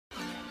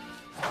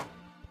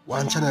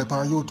One channel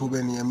on YouTube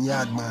named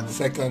Yardman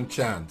Second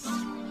Chance.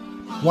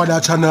 What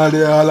that channel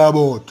they all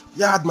about?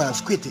 Yardman,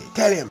 Squitty,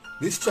 tell him.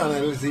 This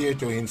channel is here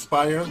to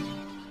inspire,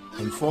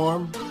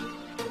 inform,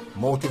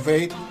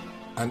 motivate,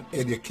 and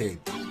educate.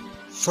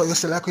 So you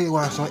say like you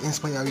want some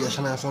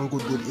inspiration and some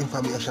good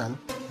information,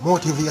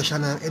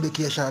 motivation and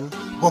education,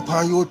 go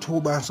on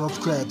YouTube and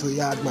subscribe to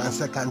Yardman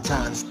Second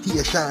Chance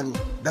Station.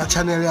 That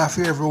channel is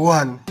for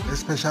everyone,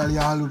 especially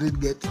all who did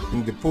get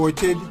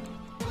Deported.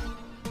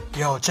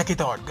 Yo, check it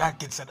out, God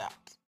Kids said that.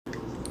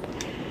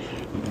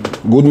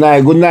 Good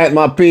night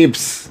my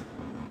peeps.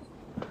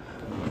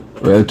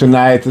 Well,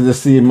 tonight as you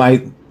see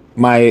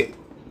my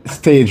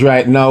stage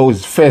right now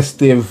is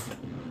festive.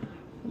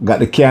 Got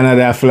the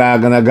Canada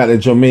flag and I got the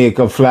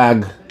Jamaica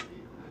flag.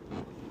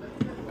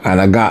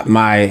 And I got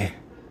my,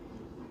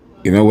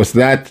 you know what's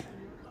that?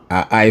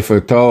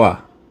 Eiffel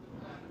Tower.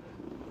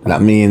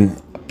 That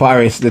means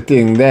Paris the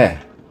thing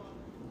there.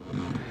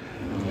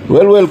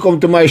 Well, welcome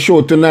to my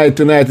show tonight.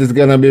 Tonight is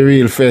gonna be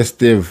real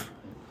festive.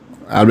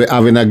 I'll be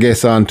having a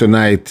guest on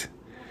tonight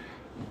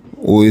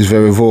who is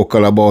very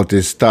vocal about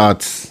his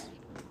thoughts.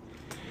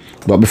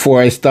 But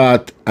before I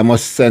start, I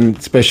must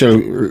send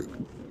special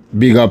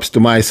big ups to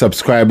my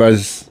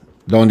subscribers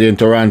down there in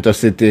Toronto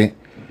City,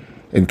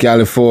 in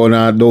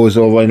California, those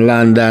over in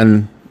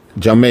London,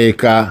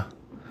 Jamaica.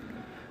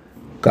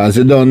 Cause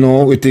you don't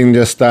know, we think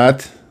just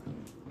start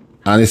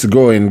and it's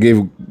growing.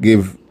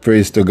 Give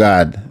praise to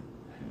God.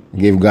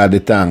 Give God the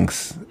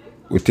thanks.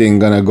 We think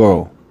gonna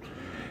grow.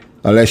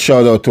 And let's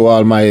shout out to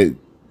all my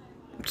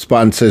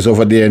sponsors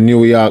over there in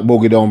New York,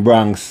 Boogie Down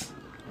Bronx.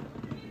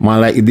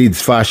 Man like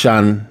Deeds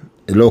Fashion,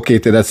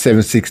 located at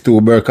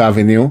 762 Burke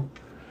Avenue.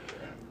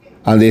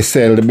 And they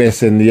sell the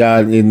best in the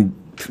yard in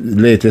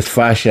latest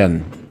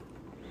fashion.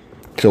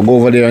 So go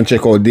over there and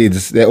check out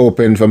Deeds. They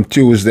open from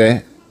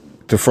Tuesday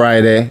to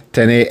Friday,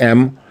 10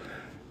 a.m.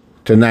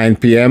 to 9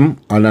 p.m.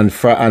 And on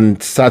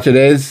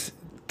Saturdays,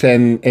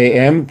 10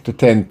 a.m. to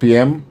 10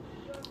 p.m.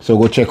 So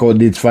go check out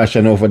Deeds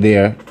Fashion over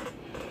there.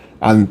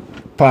 And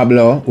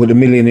Pablo with the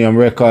Millennium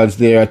Records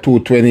there at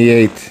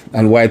 228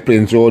 and White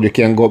Plains Road. You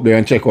can go up there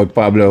and check out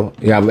Pablo.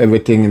 You have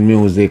everything in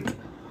music.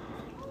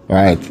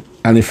 Right.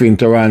 And if you're in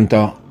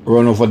Toronto,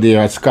 run over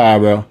there at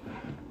Scarborough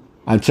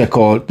and check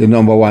out the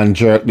 #1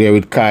 jerk there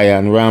with Kaya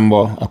and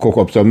Rambo. I cook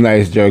up some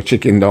nice jerk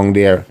chicken down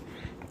there.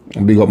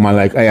 And big up man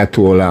like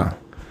Ayatollah.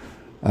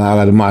 And I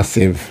got the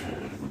massive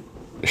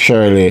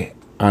Shirley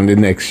and the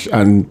next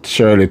and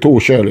Shirley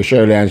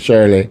and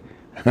Shirley.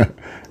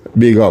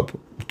 Big up,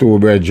 two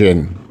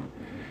brethren.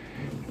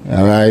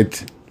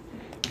 Alright.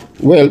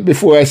 Well,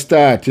 before I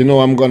start, you know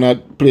I'm gonna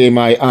play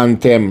my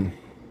anthem.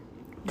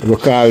 We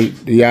call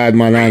the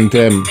Yardman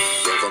Anthem.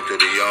 Welcome to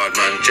the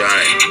Yardman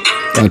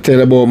channel. And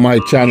tell about my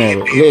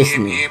channel.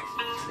 Listen.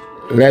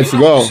 Let's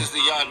go. This is the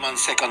Yardman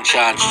Second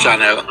Chance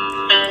channel.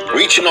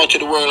 Reaching out to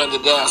the world and the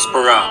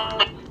diaspora.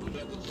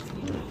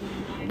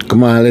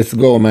 Come on, let's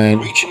go, man.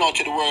 Reaching out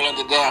to the world and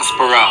the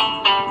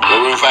diaspora.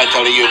 We invite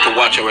all of you to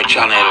watch our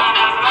channel.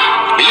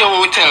 But you know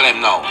what we tell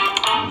them now?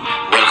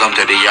 Welcome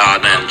to the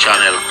Yardman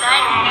channel.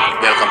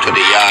 Welcome to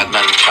the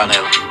Yardman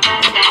channel.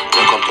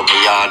 Welcome to the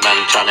Yardman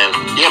channel.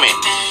 Hear me?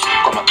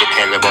 Come and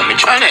tell you about my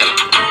channel.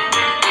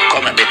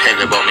 Come and tell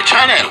you about my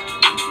channel.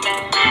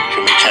 To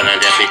my channel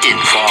there for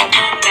inform.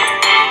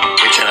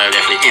 My channel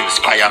there for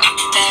inspire.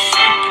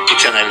 My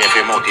channel there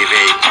for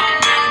motivate.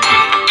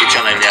 My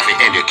channel there for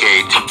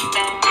educate.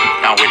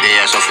 And we're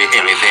there so we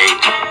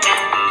elevate.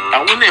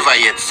 And we never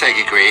yet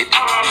segregate.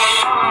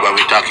 When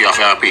we talk you have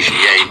to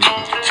appreciate.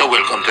 So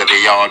welcome to the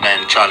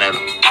Yardman channel.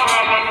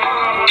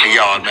 The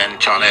Yardman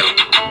channel.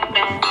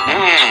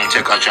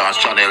 Second Chance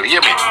channel,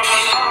 hear me?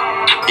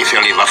 If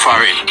you live a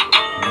foreign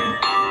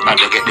and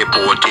you get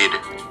deported,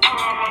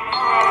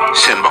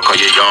 send back to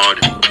your yard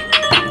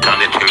and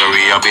it will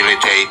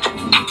rehabilitate.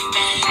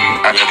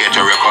 And you get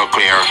your record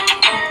clear.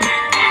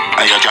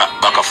 And you drop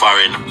back a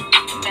foreign.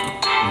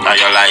 And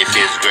your life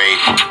is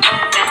great.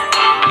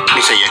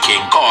 Me say you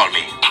can call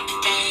me.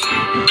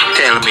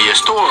 Tell me your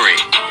story.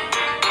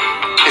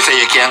 Me say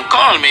you can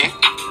call me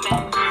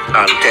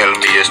and tell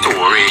me your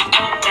story.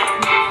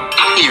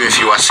 Even if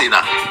you are a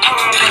sinner.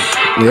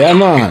 Yeah,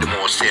 man.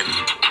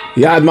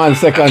 Yardman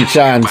Second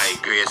Chance. By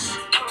grace.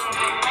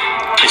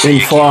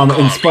 Inform,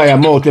 inspire,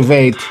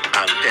 motivate.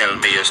 And tell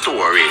me your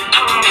story.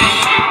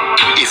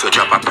 If you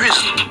drop a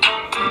prison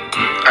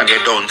and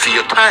you're done for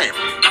your time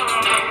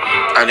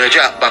and you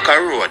drop back a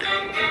road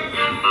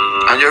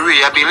and you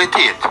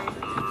rehabilitate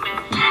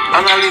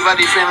and I live a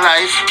different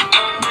life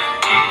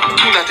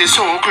that is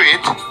so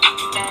great.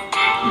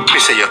 Me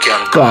say you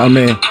can Call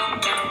me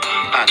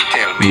and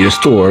tell me your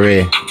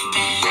story.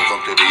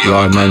 Welcome to the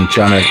Yardman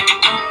channel.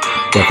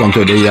 Welcome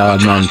to the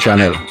Yardman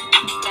channel.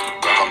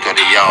 Welcome to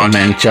the Yardman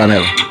Yardman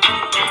channel.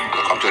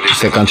 Welcome to the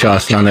Second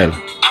Chance channel.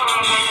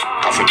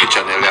 After the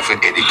channel you have to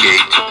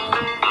educate.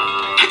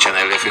 The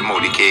channel you have to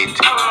motivate.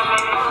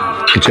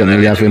 The channel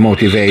you have to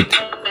motivate.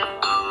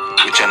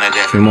 The channel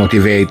you have To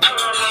motivate.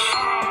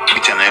 The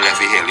channel you have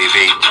to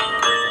elevate.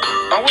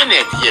 And we're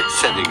not yet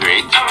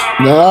segregate.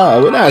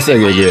 No, we're not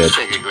segregate.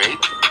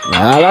 Segregate.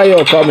 All of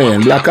you come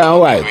in, black and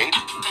white.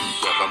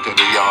 Welcome to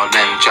the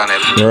Yardman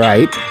channel.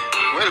 Right.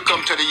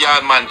 Welcome to the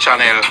Yardman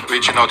channel,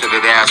 reaching out to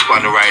the diaspora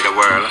and the wider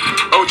world.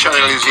 Our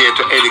channel is here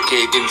to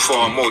educate,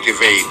 inform,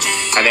 motivate,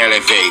 and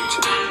elevate.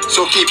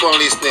 So keep on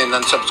listening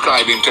and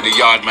subscribing to the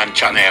Yardman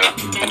channel,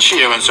 and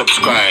share and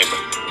subscribe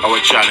our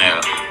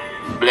channel.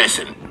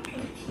 Blessing.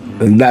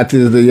 And that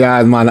is the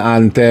Yardman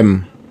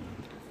anthem.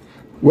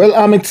 Well,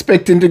 I'm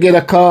expecting to get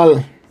a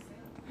call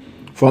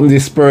from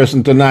this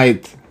person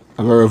tonight.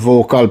 A very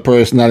vocal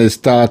person on his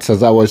thoughts,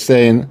 as I was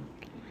saying.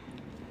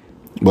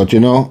 But you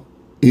know,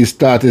 his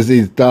thought is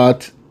his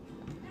thought,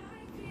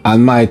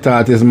 and my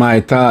thought is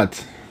my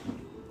thought.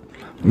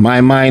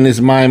 My mind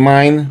is my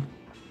mind,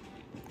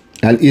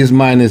 and his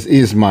mind is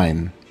his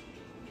mind.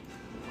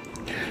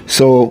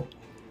 So,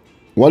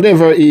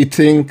 whatever he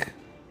think,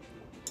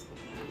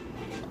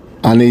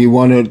 and he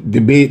want to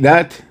debate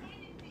that,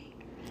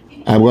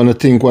 I'm going to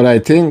think what I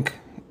think,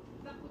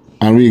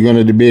 and we're going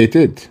to debate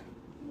it.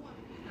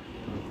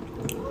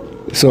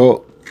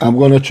 So, I'm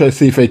going to try to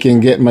see if I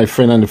can get my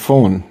friend on the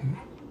phone.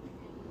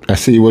 I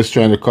see he was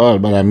trying to call,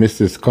 but I missed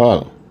his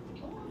call.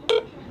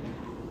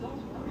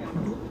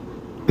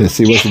 Let's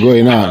see what's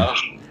going on.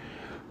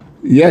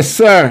 Yes,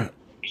 sir.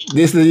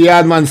 This is the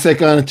Yardman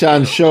Second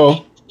Chance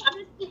Show.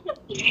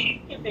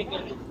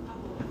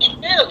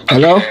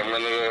 Hello? Okay, I'm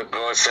gonna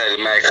go inside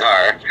my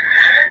car.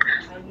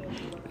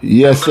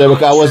 Yes, sir.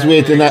 Because I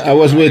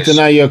was waiting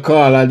on your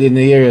call. I didn't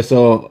hear you,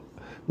 so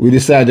we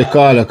decided to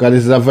call you because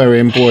this is a very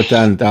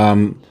important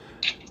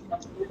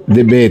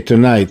debate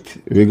tonight.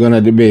 We're gonna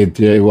debate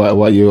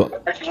what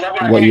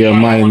your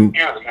mind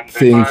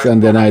thinks,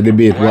 and then I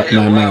debate what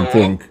my mind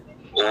thinks.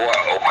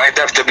 Why it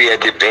have to be a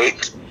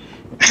debate?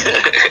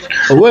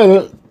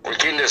 Well, We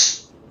can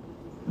just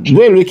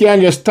we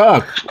can't just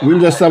talk. We'll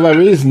just have a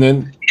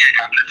reasoning.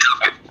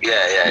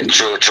 yeah,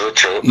 true.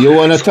 You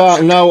wanna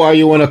talk now, or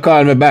you wanna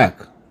call me back?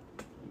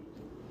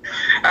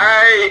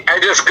 I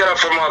just got up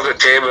from off the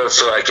table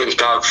so I can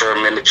talk for a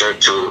minute or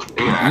two.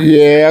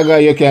 Yeah,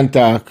 you can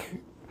talk.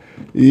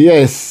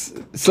 Yes.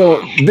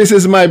 So this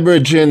is my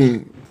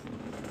bridging,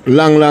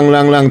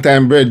 long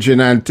time bridging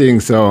and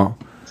things. So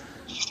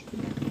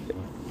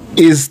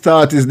his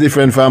thought is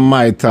different from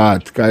my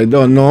thought. I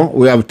don't know.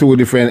 We have two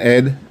different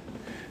head.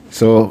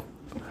 So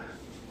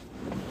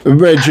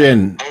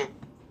bridging,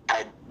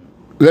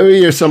 let me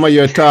hear some of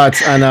your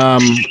thoughts on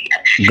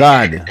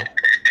God.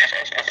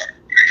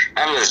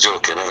 I'm just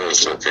joking.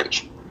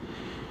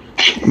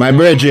 My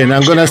bridging,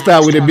 I'm gonna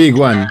start with the big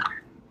one.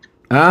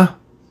 Huh?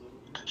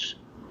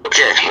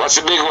 Okay, what's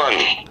the big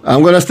one?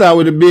 I'm gonna start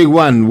with the big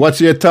one.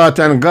 What's your thought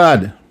on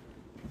God?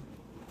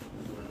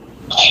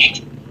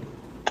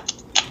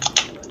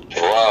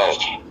 Wow.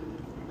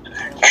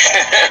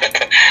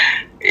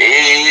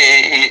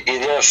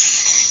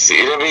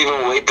 You don't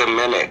even wait a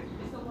minute.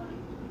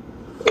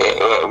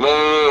 When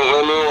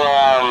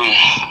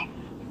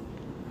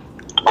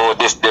you go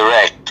this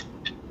direct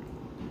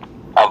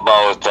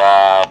about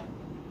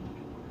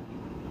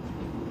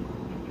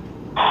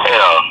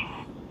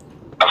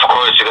of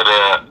course you're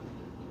gonna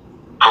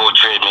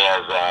portray me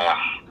as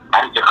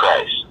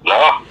Antichrist,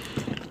 no?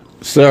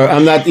 Sir,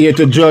 I'm not here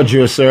to judge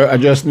you, sir. I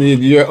just need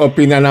your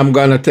opinion. I'm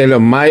gonna tell you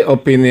my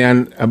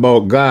opinion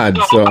about God.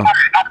 So let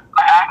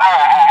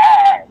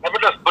me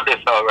just put this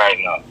out right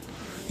now.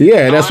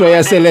 yeah, that's why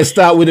I say let's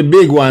start with the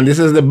big one. This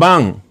is the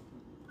banger,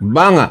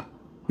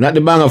 not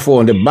the banger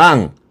phone, the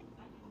bang.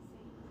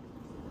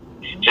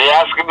 So you're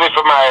asking me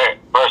for my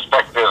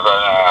perspective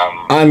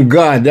On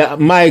God,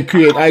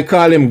 I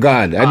call him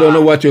God. I don't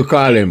know what you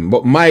call him,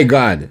 but my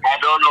God. I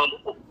don't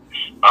know.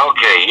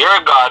 Okay, your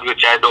God,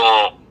 which I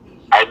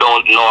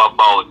don't know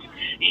about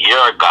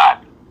your God.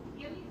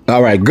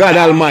 All right, God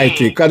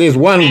Almighty, because there's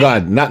one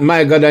God, not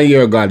my God and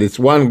your God. It's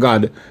one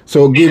God.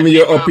 So give me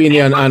your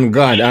opinion on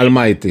God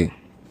Almighty.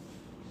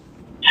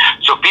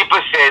 So people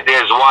say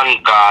there's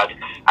one God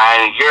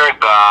and your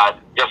God,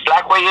 just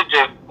like what you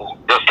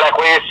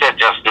said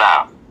just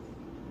now.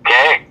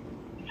 Okay,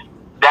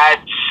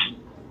 that's,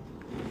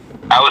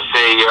 I would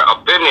say, your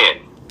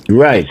opinion.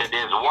 Right. So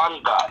there's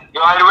one God.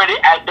 You already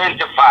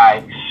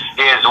identified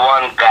there's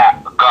one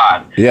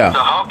God. Yeah. So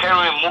how can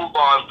we move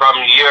on from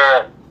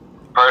your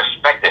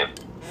perspective?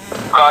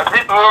 Because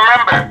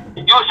remember,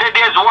 you said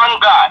there's one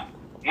God.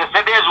 You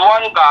said there's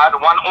one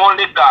God, one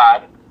only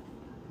God,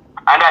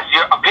 and that's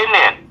your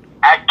opinion.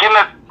 I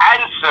cannot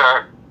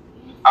answer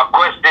a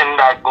question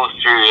that goes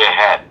through your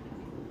head.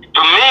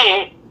 To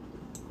me,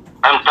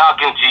 I'm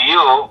talking to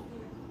you.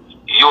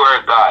 You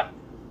are God.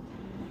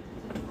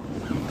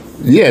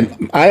 Yeah,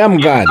 I am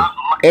God.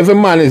 Every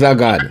man is a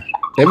God.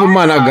 Every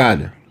man a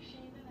God.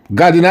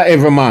 God is not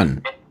every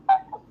man.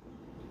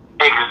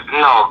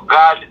 No,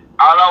 God,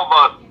 all of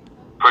us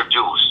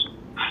produce.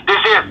 This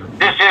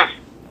is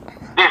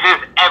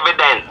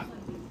evidence.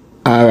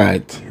 All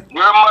right.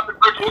 Your mother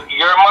produced,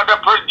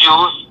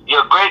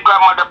 your great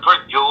grandmother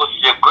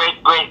produced, your great.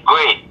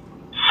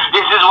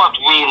 This is what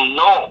we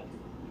know.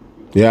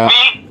 Yeah.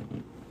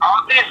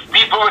 All these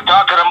people we're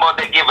talking about,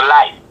 they give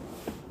life.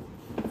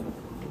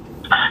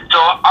 So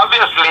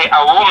obviously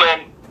a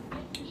woman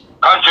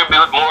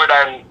contribute more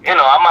than, you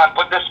know, a man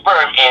put the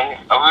sperm in,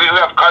 we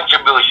have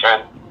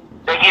contribution,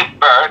 they give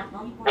birth,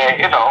 they,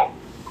 you know,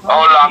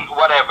 how long,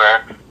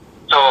 whatever.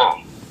 So,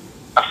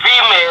 a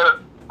female,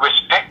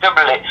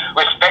 respectfully,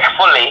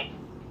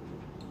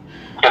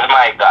 is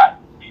my God.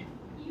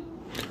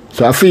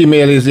 So a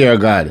female is your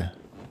God?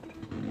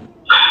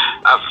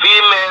 A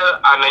female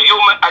and a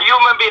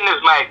human being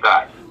is my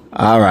God.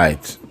 All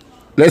right.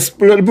 Let's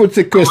put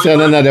the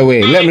question another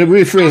way. Let me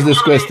rephrase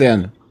this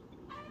question.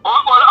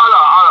 Hold on.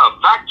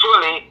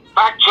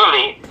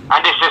 Factually,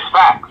 and this is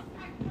fact,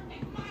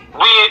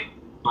 we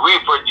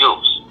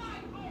reproduce.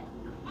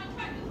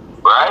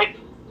 Right?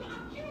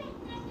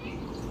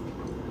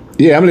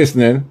 Yeah, I'm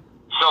listening.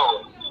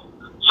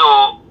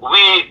 So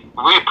we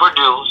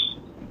reproduce.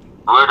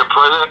 We're the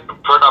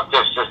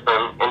productive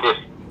system in this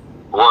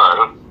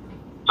world.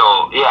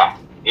 So yeah,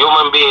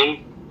 human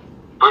being,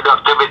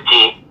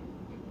 productivity,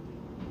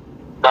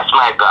 that's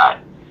my God.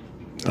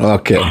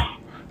 Okay.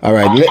 All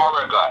right.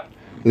 Our God.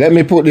 Let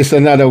me put this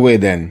another way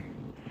then.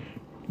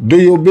 Do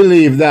you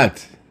believe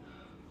that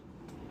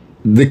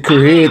the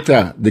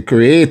creator,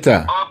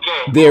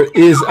 Okay. there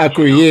is a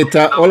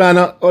creator? Hold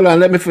on,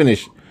 let me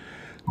finish.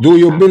 Do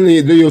you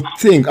believe, do you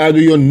think, or do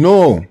you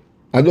know?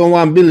 I don't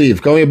want to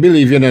believe. Can we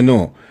believe you don't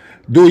know?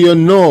 Do you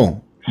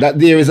know that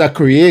there is a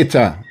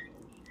creator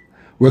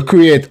who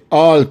create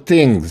all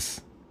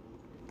things,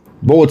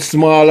 both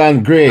small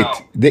and great? No.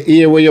 The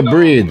air where you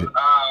breathe.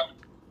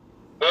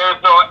 There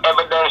is no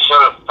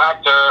evidential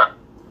factor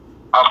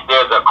of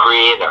there's a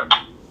creator.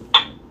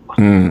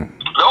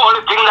 The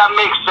only thing that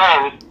makes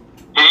sense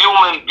to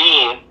human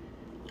being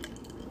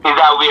is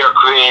that we are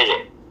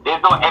created.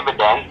 There's no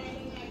evidence.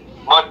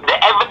 But the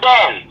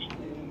evidence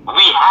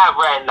we have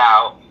right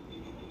now,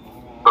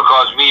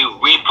 because we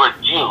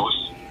reproduce,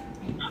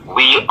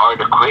 we are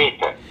the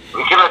creator.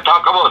 We cannot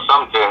talk about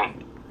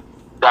something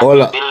that we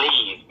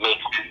believe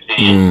makes sense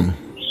to you.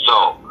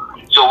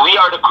 So we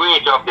are the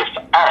creator of this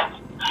earth.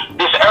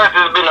 This earth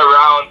has been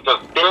around for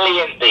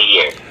billions of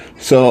years.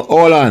 So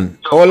hold on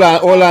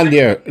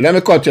there. Let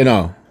me cut you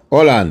now.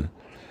 Hold on.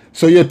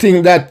 So you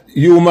think that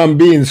human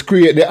beings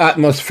create the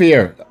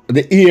atmosphere,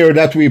 the air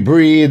that we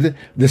breathe,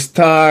 the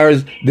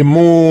stars, the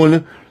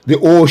moon, the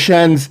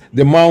oceans,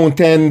 the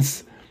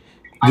mountains,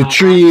 the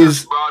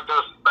trees?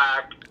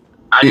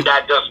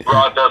 That just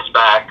brought us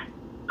back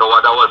to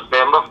what I was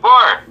saying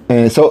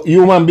before. So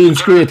human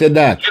beings created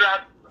that.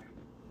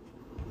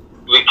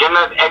 We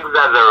cannot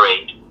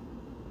exaggerate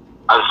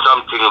on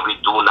something we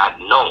do not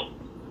know.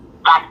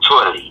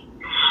 Factually.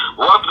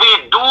 What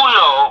we do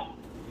know,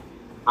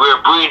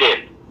 we're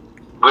breathing.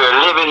 We're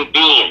living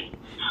beings.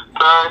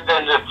 Birds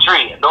and the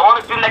tree. The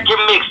only thing that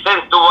can make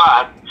sense to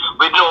us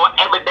with no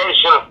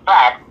evidential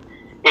fact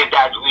is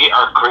that we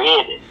are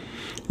created.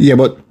 Yeah,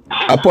 but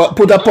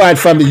put apart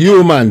from the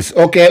humans.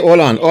 Okay, hold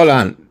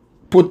on.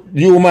 Put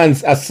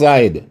humans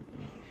aside.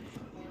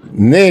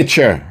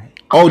 Nature.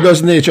 How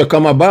does nature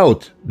come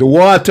about? The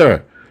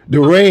water, the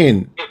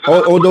rain.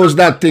 How does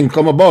that thing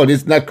come about?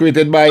 It's not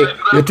created by,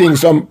 you think,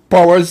 some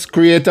powers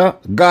creator?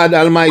 God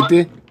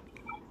Almighty?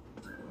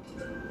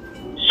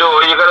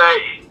 So you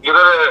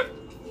gotta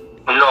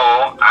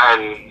know,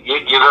 and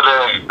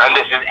and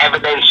this is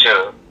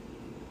evidential,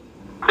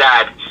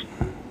 that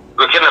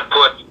we cannot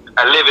put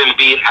a living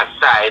being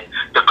aside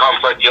to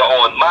comfort your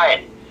own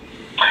mind.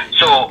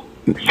 So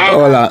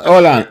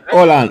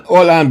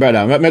hold on,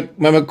 brother. Let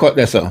me cut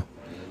this off.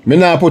 Me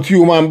not put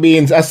human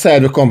beings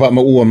aside to comfort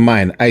my own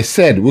mind. I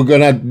said we're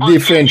gonna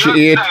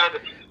differentiate.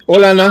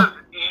 Hold on now.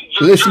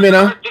 Listen me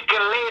now.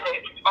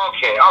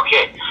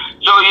 Okay.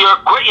 So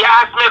you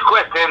asked me a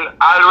question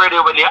already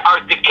when you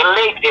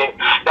articulated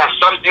that's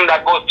something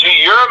that goes to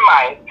your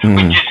mind,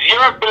 which is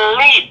your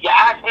belief. You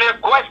asked me a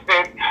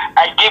question,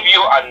 I give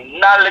you a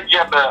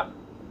knowledgeable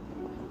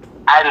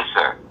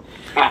answer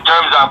in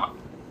terms of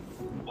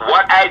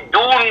what I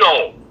do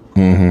know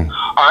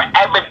or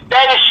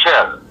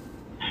evidential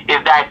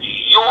is that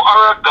you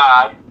are a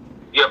God,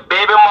 your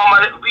baby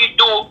mama, we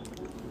do.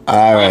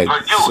 All right.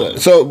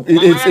 So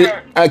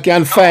I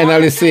can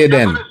finally say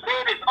then.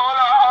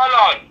 Hold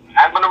on.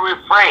 I'm going to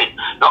refrain.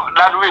 No,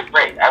 not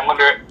refrain. I'm going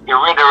to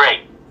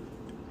reiterate.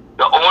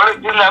 The only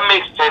thing that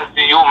makes sense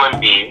to human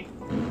beings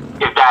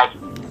is that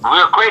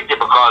we're created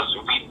because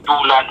we do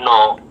not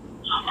know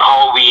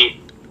how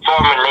we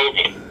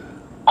formulate it.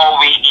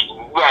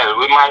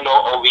 We might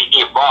know how we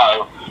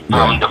evolve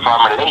from the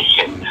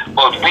formulation.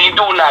 But we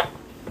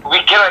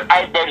cannot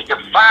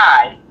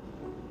identify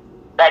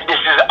that this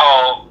is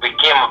how we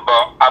came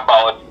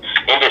about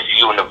in this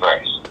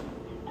universe.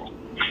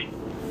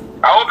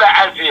 I hope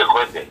that answers your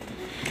question.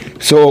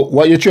 So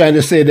what you're trying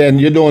to say then,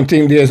 you don't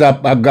think there's a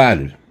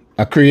God,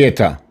 a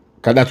creator?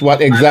 Because that's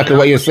exactly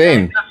what you're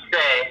saying.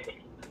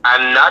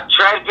 I'm not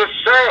trying to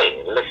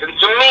say, listen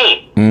to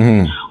me.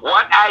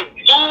 What I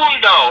do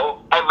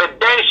know,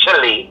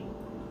 evidentially,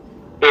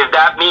 is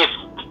that me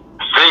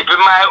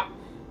sleeping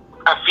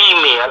a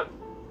female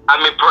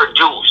and me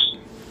produce.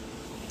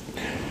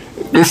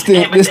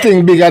 This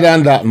thing bigger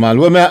than that, man.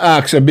 When I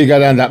ask you bigger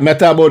than that, I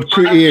talk about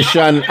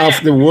creation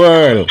of the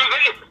world.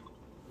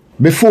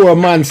 Before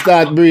man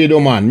start breed,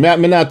 woman.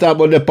 Me not talk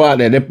about the part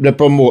there, they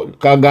promote.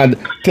 Because God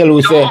tell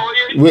us say,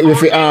 we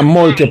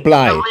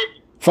multiply.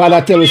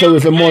 Father tell us say we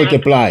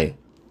multiply.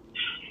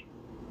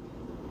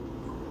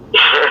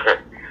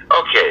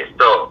 Okay,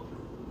 so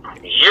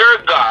you're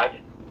God.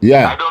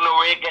 Yeah. I don't know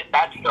where you get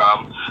that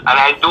from, and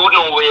I do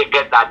know where you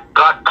get that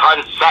God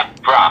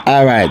concept from.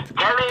 All right.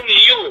 Telling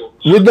you.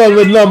 We done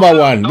with number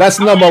one. That's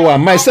number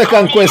one. My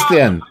second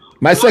question.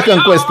 My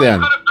second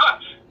question.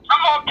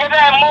 Come on, can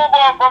I move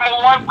on from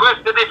one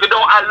question if you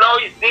don't allow?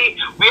 You see,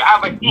 we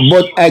have an issue.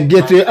 But I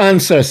get your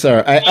answer,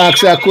 sir. I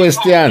ask you a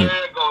question.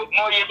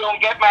 No, you don't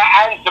get my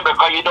answer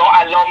because you don't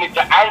allow me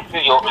to answer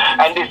you.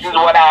 And this is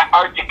what I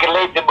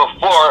articulated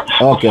before.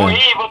 Okay. Before you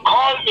even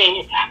called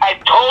me, I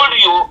told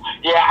you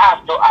you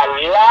have to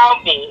allow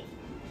me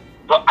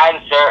to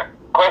answer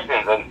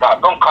questions and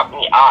stuff. Don't cut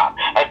me off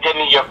and tell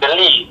me your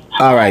belief.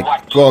 All right.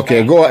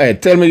 Okay, go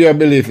ahead. Tell me your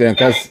belief then,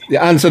 because you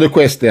answer the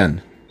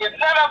question. It's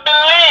not a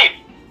belief.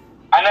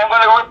 And I'm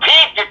going to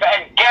repeat it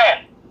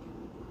again.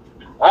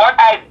 What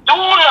I do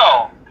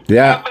know,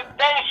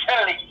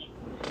 evidentially,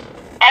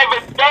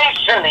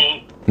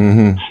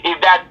 is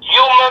that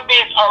human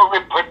beings are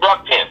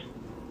reproductive.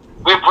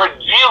 We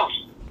produce.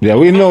 Yeah,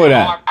 we know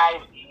that. What I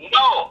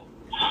know.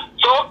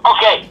 So,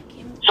 okay.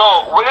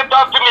 So, when you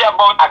talk to me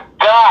about a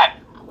God,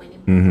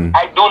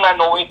 I do not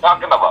know what you're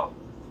talking about.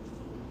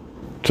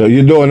 So,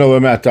 you don't know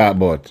what I'm talking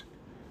about?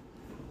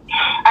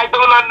 I do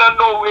not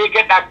know where you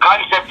get that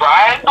concept from.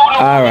 I don't know.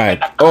 All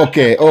right.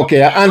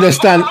 Okay. I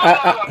understand.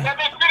 Let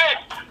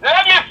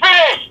me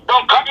finish.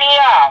 Don't cut me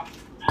off.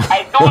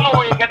 I don't know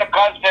where you get the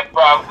concept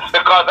from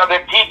because of the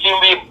teaching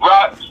we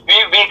got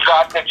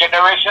the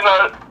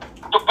generational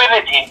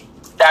stupidity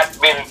that's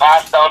been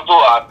passed down to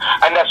us,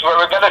 and that's where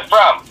we got it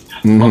from.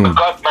 But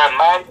because my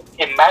mind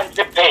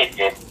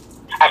emancipated,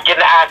 I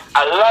can ask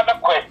a lot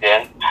of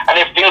questions, and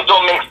if things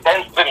don't make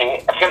sense to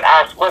me, I can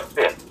ask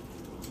questions.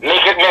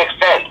 Make it make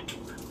sense.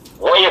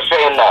 What are you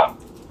saying now?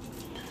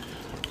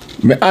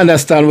 I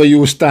understand where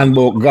you stand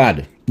about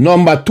God.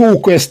 Number two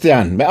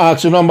question. I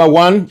ask you number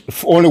one.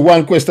 Only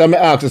one question I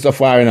ask you so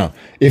far now.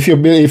 If you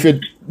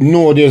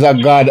know there's a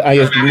God, and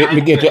let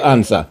me get your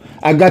answer.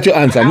 I got your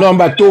answer.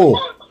 Number two.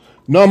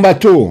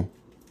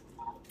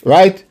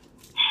 Right?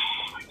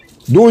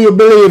 Do you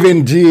believe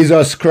in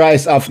Jesus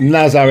Christ of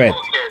Nazareth?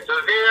 Okay, so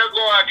there you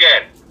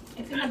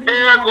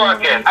go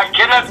again. I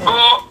cannot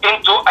go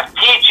into a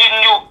teaching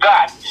you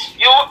God.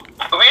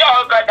 We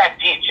all got that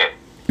teaching.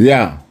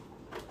 Yeah.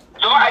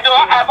 So I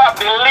don't have a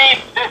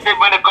belief system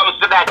when it comes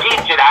to that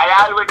teaching.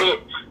 I already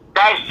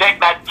dissect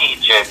that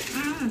teaching.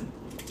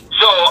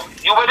 So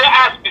you would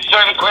ask me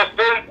certain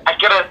questions, I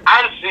cannot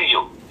answer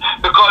you.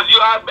 Because you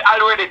have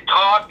already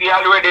taught, you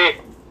already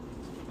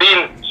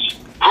been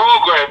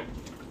programmed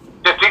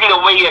to think the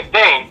way you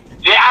think.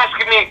 You're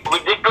asking me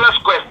ridiculous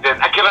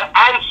questions I cannot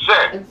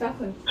answer.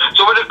 Exactly.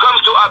 So when it comes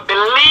to a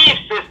belief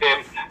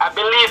system, I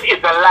believe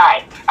it's a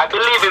lie. I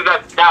believe it's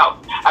a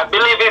doubt. I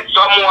believe it's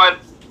someone's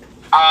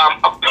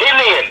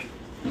opinion,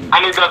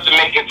 and it doesn't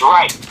make it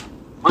right.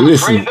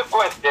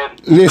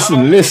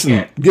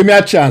 Listen. Give me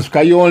a chance,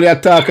 because you only a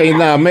talker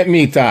now. Make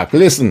me talk.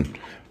 Listen.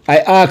 I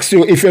ask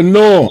you if you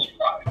know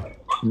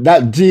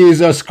that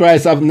Jesus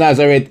Christ of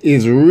Nazareth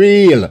is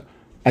real.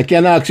 I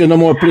can't ask you no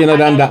more plainer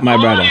than that, my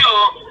brother. And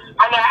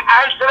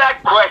I answer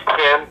that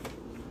question,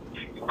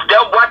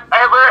 that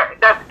whatever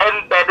that's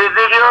embedded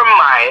in your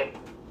mind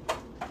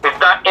is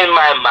not in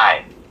my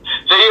mind.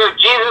 So you're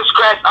Jesus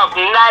Christ of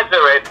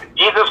Nazareth.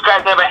 Jesus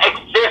Christ never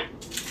exists.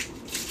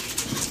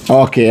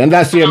 Okay, and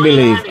that's your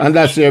belief. No,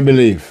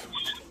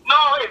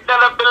 it's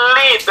not a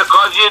belief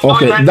because you.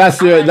 Okay,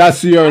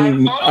 that's your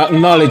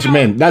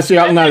acknowledgement. That's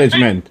your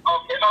acknowledgement.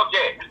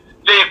 Okay.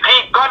 So you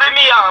keep cutting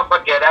me off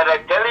again, and I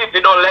tell you if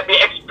you don't let me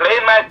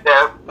explain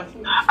myself,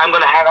 I'm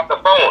gonna hang up the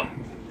phone.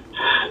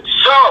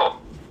 So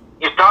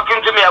you're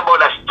talking to me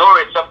about a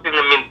story, something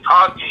that been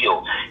taught to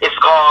you. It's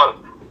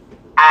called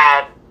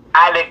an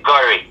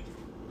allegory,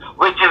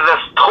 which is a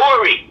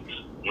story,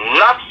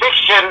 not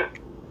fiction.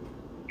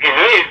 It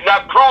is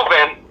not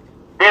proven.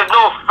 There's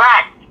no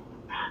fact.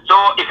 So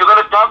if you're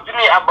going to talk to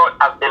me about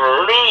a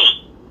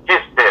belief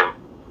system,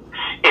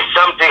 it's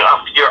something of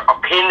your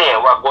opinion,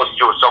 what goes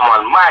through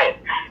someone's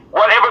mind.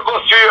 Whatever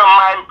goes through your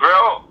mind,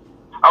 bro,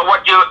 or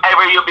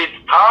whatever you've been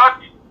taught,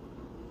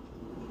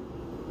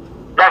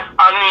 that's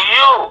on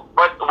you.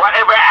 But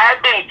whatever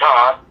I've been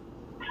taught,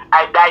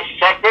 I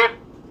dissect it,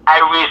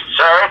 I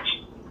research,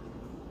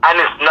 and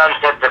it's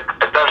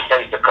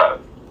nonsensical.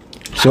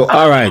 So,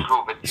 all right.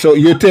 So,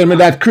 you tell me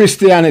that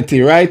Christianity,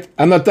 right?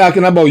 I'm not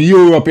talking about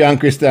European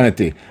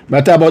Christianity,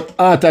 but about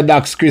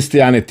Orthodox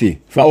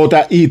Christianity from out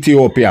of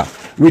Ethiopia,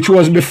 which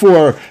was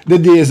before the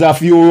days of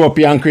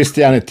European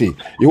Christianity.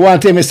 You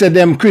want to tell me, say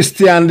them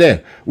Christian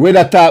there, where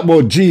they talk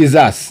about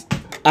Jesus?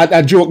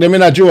 A joke, they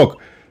mean a joke.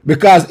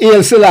 Because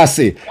Haile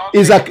Selassie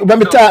is a... Let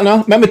me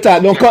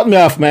talk, don't cut me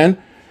off, man.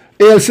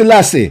 Haile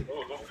Selassie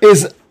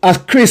is a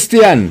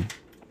Christian.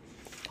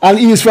 And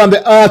he's from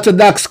the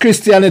Orthodox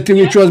Christianity,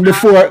 which was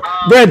before.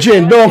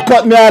 Virgin, don't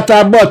cut me out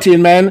of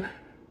button, man.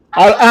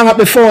 I'll hang up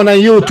the phone on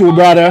you too,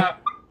 brother.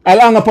 I'll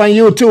hang up on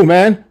you too,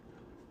 man.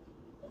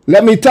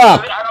 Let me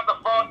talk.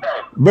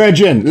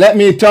 Virgin, let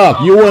me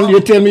talk. You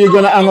tell me you're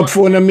gonna hang up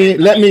phone on me.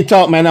 Let me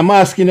talk, man. I'm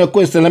asking you a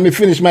question. Let me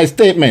finish my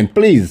statement,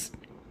 please.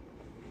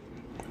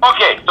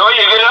 Okay, so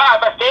you're gonna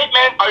have a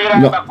statement or you're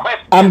gonna have a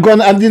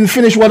question? I didn't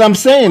finish what I'm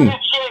saying.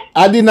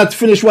 I did not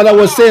finish what I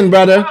was saying,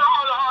 brother.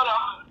 Hold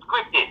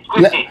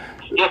on. Squishy.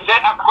 You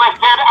said a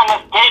question and a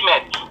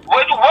statement.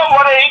 What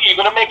are you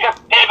gonna make a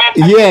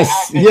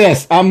statement?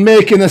 Yes, I'm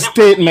making a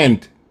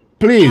statement.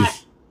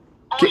 Please.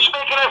 Oh, you're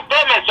making a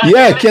statement. So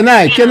Yeah,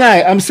 can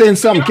I? I'm saying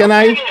something, can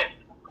I? Okay.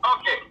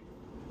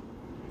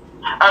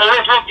 I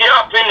listen to your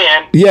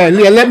opinion.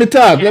 Yeah, let me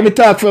talk. Let me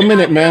talk for a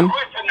minute, man.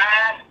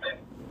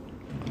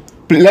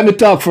 Let me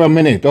talk for a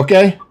minute,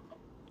 okay?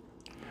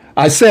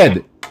 I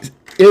said,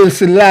 Haile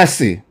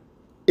Selassie,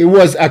 he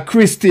was a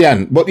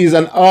Christian, but he's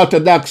an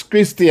Orthodox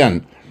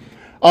Christian.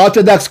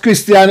 Orthodox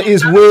Christian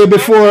is way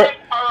before...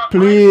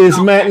 Please,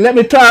 man, let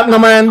me talk now,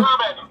 man. No,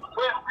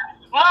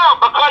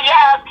 because you're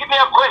asking me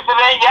a question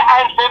and you're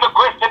answering the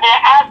question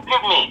you're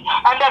asking me.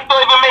 And that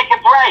don't even make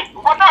it right.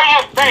 What are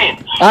you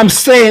saying? I'm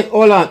saying,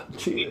 hold on.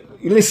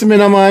 Listen me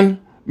now, man.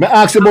 Me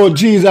ask about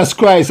Jesus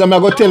Christ. I'm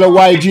going to tell you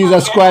why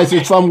Jesus Christ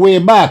is from way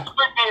back. Slow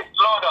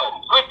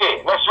down.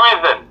 Let's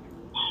reason.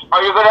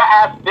 Are you going to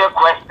ask me a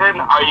question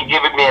or are you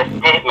giving me a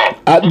statement?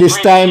 At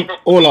this time,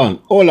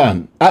 hold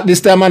on. At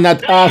this time, I'm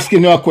not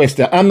asking you a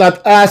question. I'm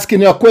not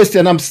asking you a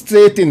question. I'm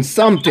stating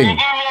something. You give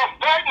me a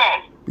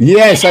statement.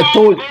 Yes, I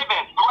told you. Do I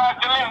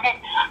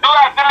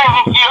have to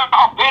listen to your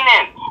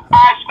opinion?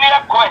 Ask me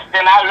a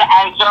question, I'll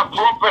answer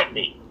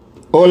appropriately.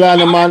 Hold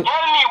on, man.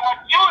 Tell me what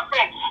you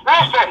think.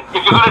 Listen,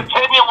 if you're going to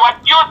tell me what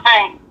you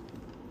think,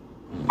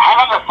 hang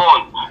up the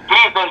phone.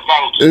 Please don't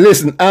thank you.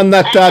 Listen, I'm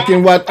not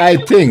talking what I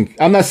think.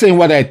 I'm not saying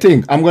what I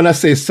think. I'm going to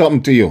say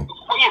something to you.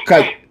 What you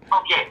say?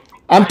 Okay.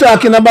 I'm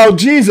talking about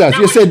Jesus.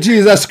 You said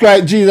Jesus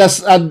Christ,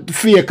 Jesus had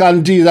fake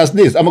and Jesus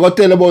this. I'm going to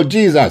tell you about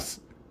Jesus.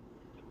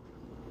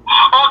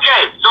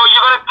 Okay, so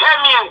you're going to tell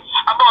me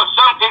about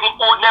something that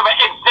would never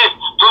exist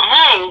to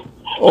me.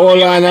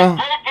 Hold on now.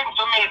 Dictating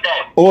to me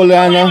then. Hold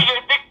on now.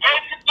 You're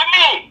dictating to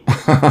me.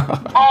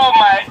 Oh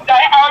my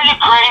God, are you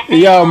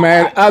crazy? Yo,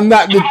 man, I'm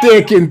not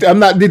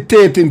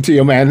dictating to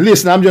you, man.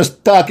 Listen, I'm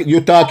just talking.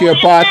 You talk your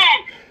part.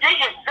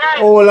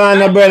 Hold on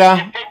now,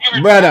 brother.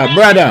 Brother.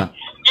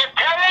 You're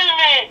telling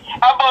me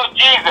about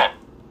Jesus.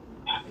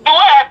 Do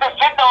I have to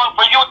sit down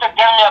for you to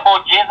tell me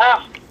about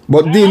Jesus?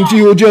 But didn't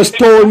you just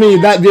told me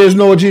that there's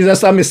no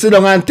Jesus and me sit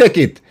down and take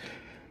it?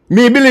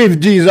 Me believe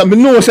Jesus, me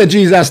know say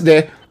Jesus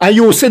there, and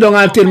you sit down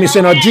and tell me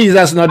say no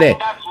Jesus not there.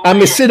 And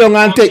me sit down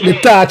and take the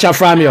torture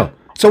from you.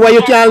 So why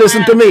you can't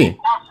listen to me?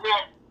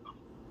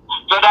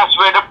 So that's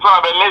where the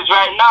problem is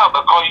right now,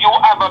 because you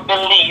have a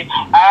belief.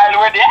 I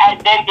already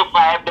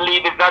identify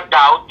belief is a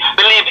doubt.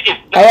 Belief is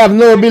I have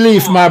no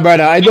belief, my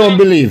brother. I don't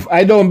believe.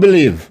 I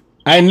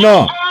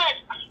know.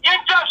 You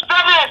just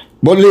said it.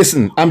 But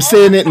listen, I'm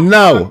saying it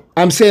now.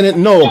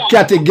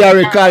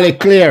 Categorically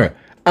clear.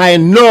 I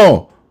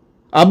know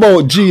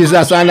about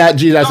Jesus and that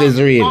Jesus is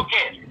real.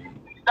 Okay.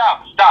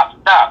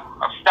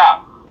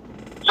 Stop.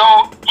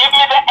 So give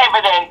me the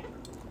evidence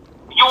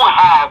you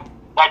have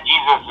that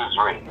Jesus is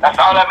real. That's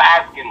all I'm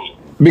asking you.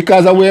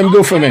 Because of what him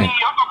do for me.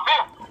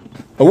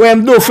 What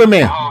him do for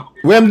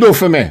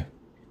me.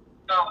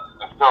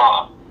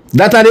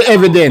 That are the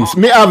evidence.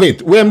 Me have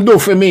it. What him do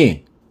for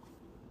me.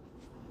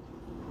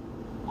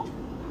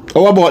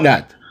 How about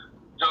that?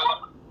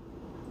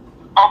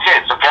 Okay,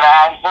 so can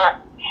I answer?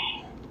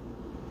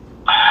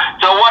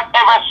 So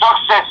whatever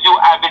success you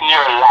have in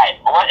your life,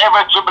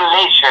 whatever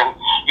tribulation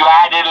you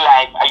had in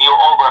life and you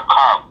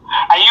overcome,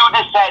 and you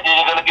decided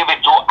you're going to give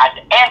it to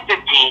an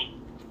entity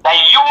that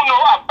you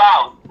know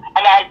about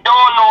and I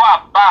don't know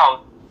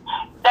about,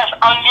 that's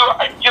on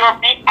your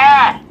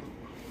behalf.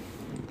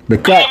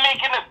 Because you're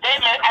making a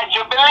statement and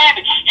you believe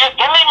it. You're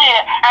telling me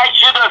I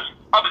should have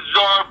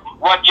observed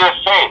what you're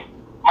saying.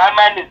 My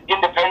mind is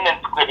independent.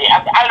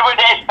 I've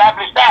already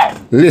established that.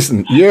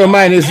 Listen, your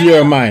mind is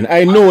your mind.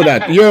 I know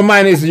that. Your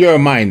mind is your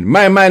mind.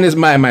 My mind is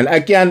my mind.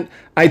 I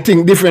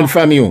think different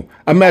from you.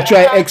 I'm going to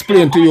try to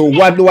explain to you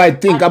what do I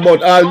think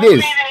about all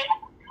this.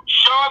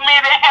 Show me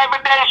the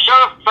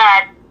evidential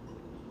fact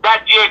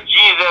that your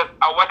Jesus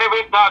or whatever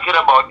you're talking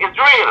about is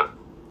real.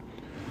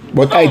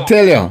 But I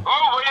tell you. Oh, what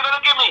are you going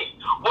to give me?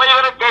 What are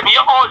you going to tell me?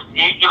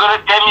 You're going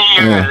to tell me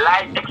your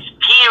life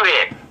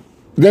experience.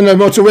 Then I'm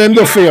about to what him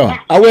do for you.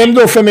 And what him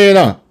do for me, you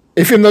know?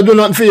 If him not do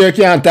nothing for you, you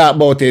can't talk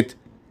about it.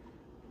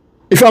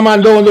 If a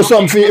man don't do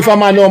something for you, if a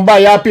man don't buy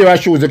you a pair of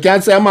shoes, you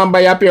can't say a man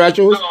buy you a pair of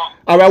shoes,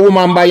 or a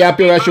woman buy you a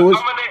pair of shoes.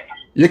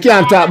 You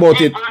can't talk about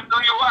it.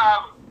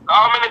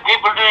 How many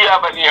people do you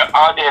have in your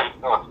audience?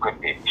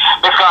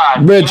 Because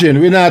Virgin,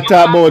 we not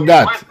talk about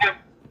that.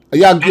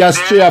 You're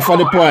straight for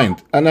the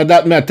point. And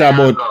that matter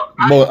about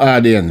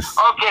audience.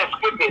 Okay,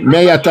 skip it.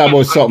 May you talk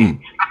about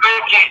something.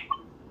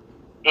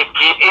 You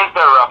keep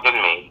interrupting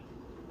me,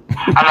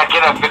 and I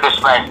cannot finish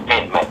my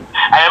statement.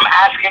 I am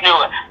asking you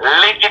a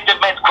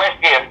legitimate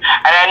question,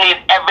 and I need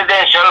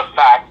evidential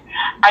fact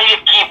and you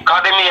keep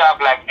cutting me off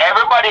like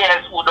everybody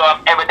else who don't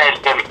have evidence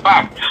and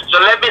fact. So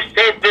let me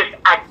say this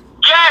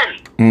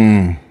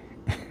again.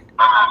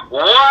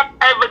 What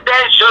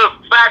evidential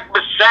fact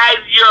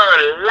besides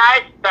your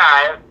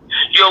lifestyle,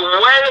 your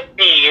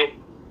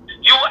well-being,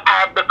 you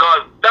have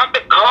not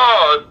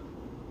because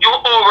you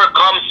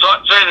overcome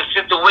certain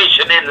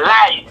situation in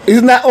life.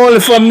 It's not only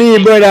for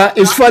me, brother.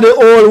 It's for the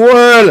whole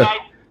world.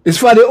 It's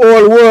for the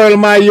whole world,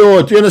 my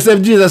youth. You understand?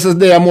 If Jesus is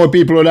there, more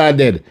people would are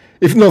dead.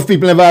 If enough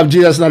people never have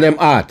Jesus in them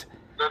heart.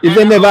 If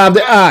they never have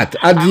the heart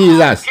of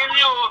Jesus,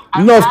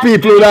 enough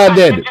people would are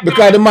dead.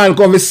 Because the man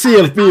come to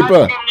save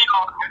people.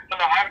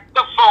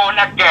 The phone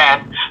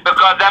again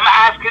because I'm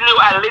asking you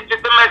a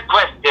legitimate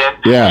question.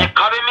 Yeah. You're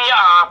cutting me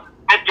off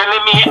and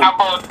telling me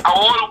about a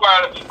whole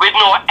world with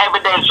no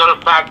evidential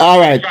fact. All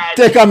right,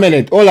 take a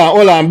minute. Hold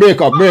on.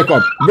 Break up.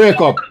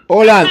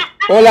 Hold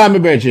on, my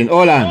virgin.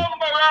 Hold on.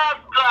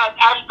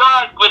 I'm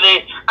done with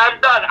it. I'm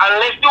done.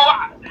 Unless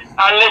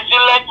you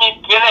let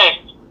me finish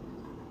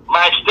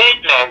my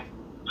statement,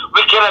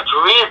 we cannot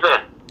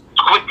reason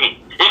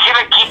quickly. You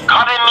cannot keep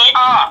cutting me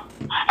off.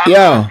 I'm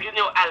asking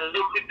you a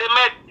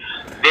legitimate.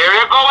 There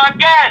you go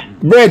again.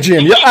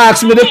 Brethren, you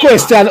ask me the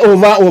question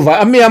over and over.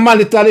 And me a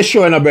monitor the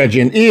show, no,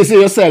 brethren. Easy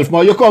yourself,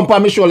 man. You come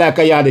on me show like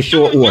you're the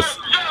show host.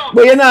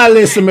 But you not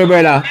listen me,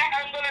 brother.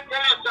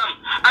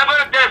 I'm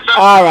going to tell you something.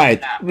 All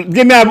right.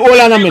 Give me hold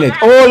on a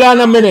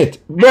minute.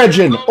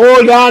 Brethren,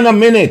 hold on a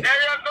minute. There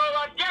you go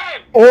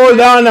again. Hold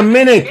on a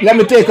minute. Let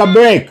me take a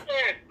break.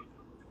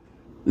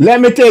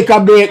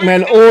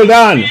 Man. Hold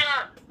on.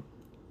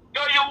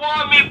 So you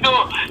want me to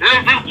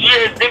listen to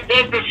your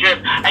dictatorship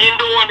and you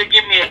don't want to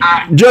give me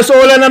a... Just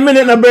hold on a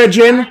minute now,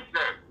 brethren.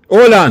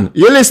 Hold on.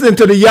 You're listening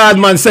to the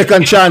Yardman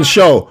Second Chance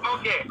Show.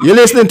 You're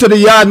listening to the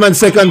Yardman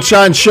Second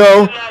Chance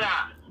Show.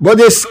 But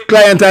this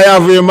client I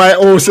have here, my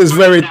host is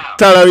very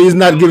tolerant. He's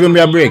not giving me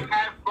a break.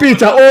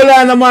 Peter, hold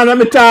on, man. Let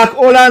me talk.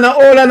 Hold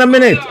on a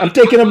minute. I'm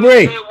taking a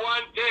break.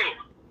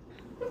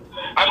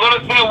 I'm going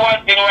to say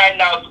one thing right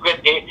now,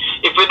 Squiddy.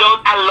 If you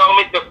don't allow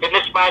me to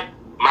finish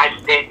my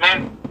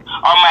statement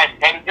or my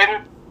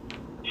sentence,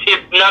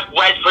 it's not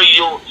right for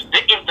you to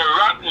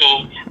interrupt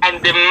me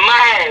and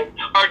demand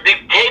or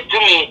dictate to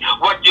me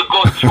what you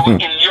go through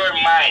in your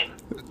mind.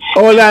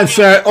 Hold on,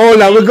 sir.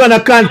 Hold on. We're going to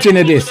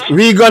continue this.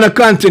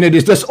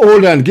 Just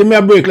hold on. Give me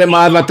a break. Let me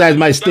advertise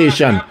my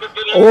station.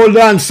 Hold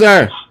on,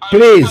 sir.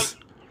 Please.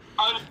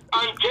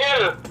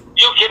 Until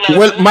you can...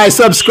 Well, my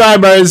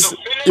subscribers,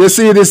 you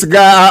see this guy,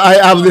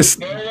 I have this,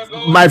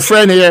 my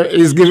friend here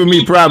is giving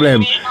me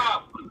problem.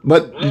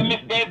 But let me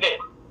say this.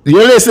 you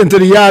listen to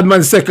the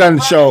Yardman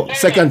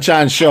Second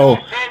Chance Show,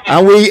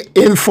 and we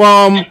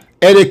inform,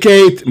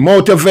 educate,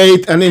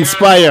 motivate, and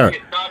inspire.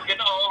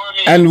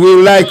 And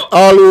we like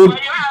all who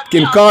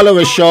can call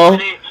our show. Why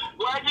do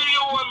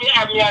you want me to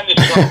have me on the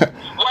show?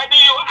 Why do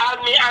you have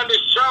me on the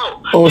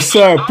show? Oh,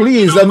 sir,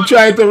 please, I'm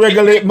trying to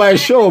regulate my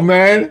show,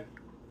 man.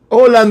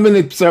 Hold on a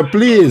minute, sir,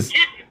 please.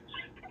 Keep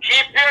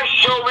your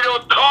show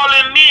without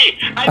calling me.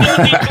 I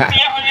don't need to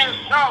be on your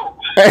show.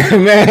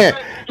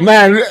 Hey,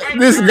 man,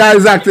 this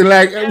guy's acting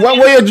like, what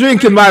were you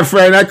drinking, my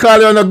friend? I call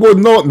you on a good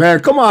note, man.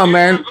 Come on,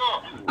 man.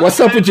 What's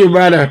up with you,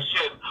 brother?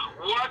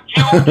 What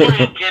you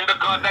drinking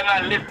because I'm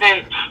not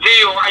listening to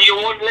you and you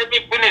won't let me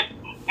finish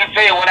to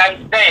say what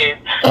I'm saying.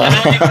 And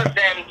then you can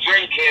say I'm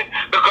drinking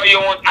because you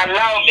won't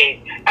allow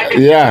me. And this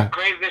is a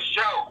crazy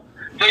show.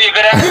 So you're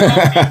going to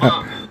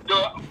have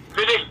to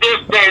finish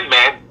this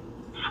statement.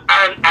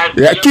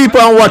 And keep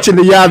on watching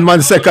the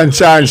Yardman Second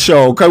Chance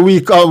Show,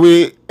 because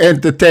we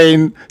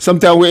entertain,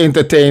 sometimes we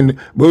entertain,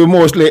 but we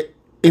mostly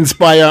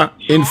inspire,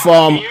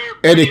 inform,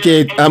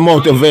 educate, and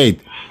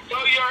motivate.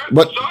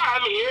 But so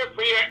I'm here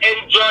for your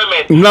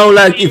enjoyment. now,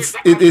 like it's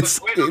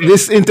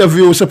this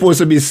interview is supposed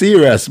to be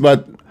serious,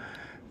 but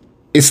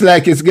it's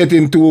like it's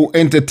getting to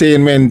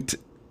entertainment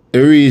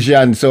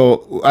region.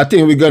 So I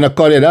think we're gonna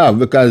cut it off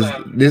because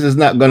this is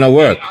not gonna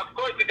work. Of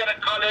course we're gonna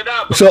cut it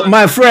off. So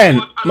my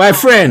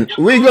friend,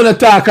 we're gonna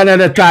talk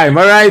another time,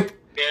 all right?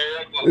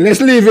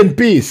 Let's live in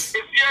peace.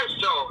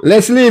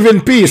 Let's live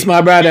in peace,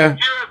 my brother.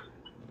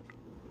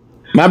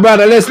 My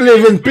brother, let's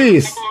live in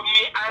peace.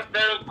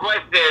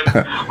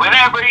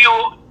 Whenever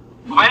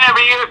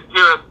you're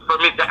serious for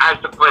me to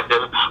answer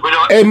questions,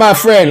 hey, my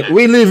friend,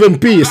 we live in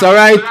peace, all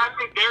right?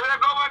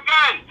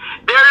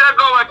 There you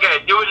go again.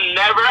 You will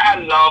never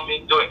allow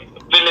me to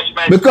finish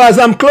my... Because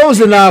I'm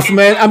closing off,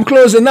 man. I'm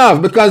closing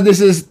off because this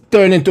is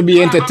turning to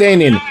be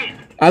entertaining.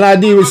 And I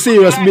deal with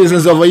serious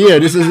business over here.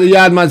 This is the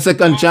Yardman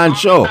Second Chance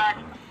Show.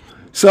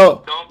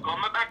 So,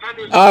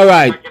 all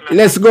right.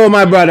 Let's go,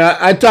 my brother.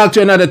 I talk to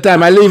you another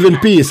time. I live in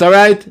peace, all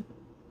right?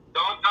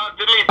 Don't talk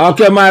to me.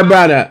 Okay, my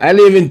brother. I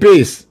live in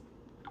peace.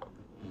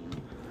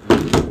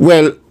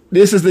 Well,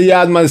 this is the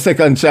Yardman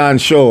Second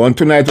Chance Show, and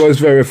tonight was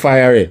very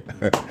fiery.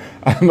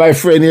 And my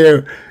friend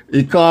here,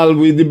 he called,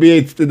 we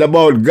debated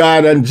about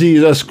God and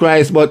Jesus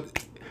Christ, but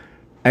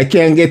I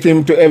can't get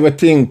him to ever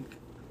think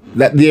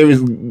that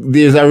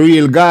there's a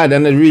real God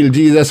and a real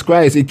Jesus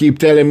Christ. He keep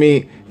telling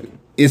me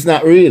it's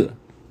not real.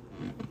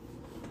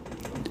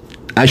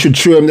 I should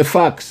show him the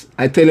facts.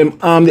 I tell him,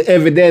 I'm the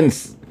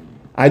evidence.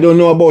 I don't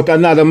know about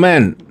another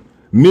man.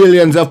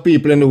 Millions of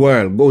people in the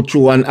world go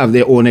through and have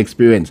their own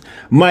experience.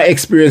 My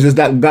experience is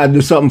that God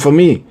do something for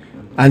me.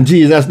 And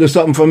Jesus do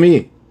something for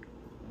me.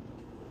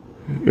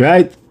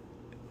 Right?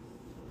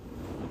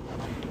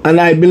 And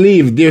I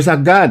believe there's a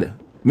God.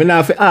 Me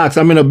not have to ask,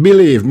 I not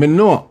believe, me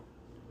know.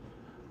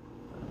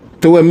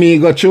 To when me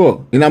go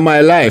through in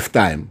my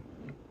lifetime.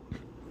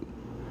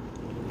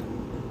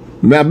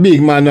 Me a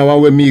big man now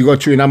when me go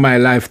through in my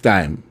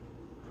lifetime.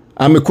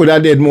 And me could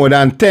have did more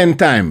than 10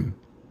 times.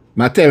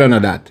 I tell you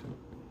that.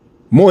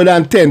 More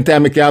than 10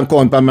 times I can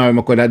count on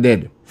me could have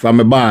dead from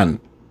my born.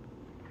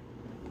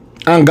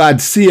 And God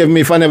save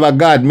me if I never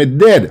God, me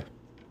dead.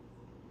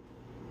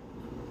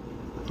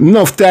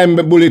 Enough time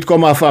the bullet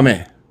come off of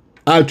me.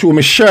 All through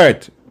my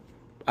shirt.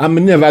 And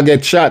me never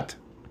get shot.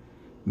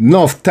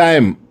 Enough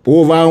time,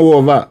 over and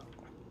over.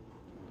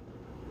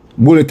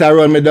 Bullet a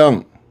run me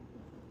down.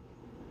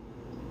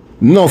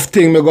 Enough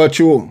thing me go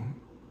through.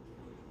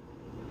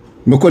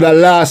 Me could have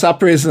lost a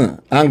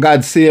prison and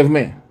God save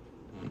me.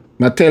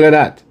 I tell you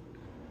that.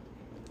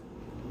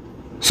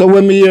 So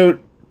when me hear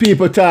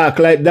people talk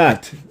like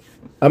that,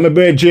 I'm a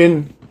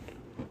virgin,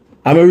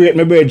 I'm a rate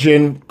my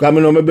virgin, because I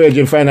know my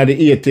virgin find out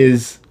the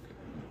 80s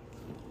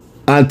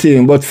and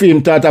thing. But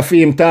film thought a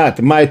film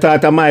thought, my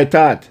thought a my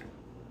thought.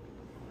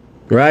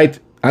 Right?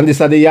 And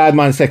this is the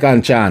Yardman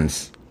second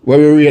chance. Where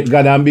we rate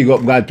God and big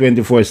up God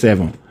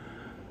 24/7.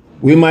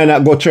 We might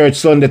not go church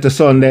Sunday to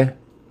Sunday,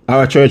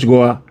 or a church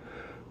goer,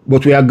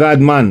 but we are God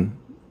man.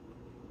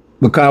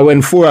 Because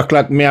when 4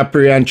 o'clock me a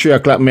pray and 3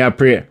 o'clock me a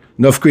pray,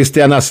 enough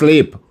Christian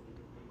asleep.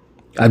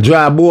 I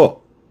draw a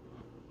bow.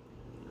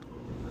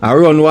 I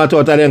run water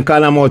out of them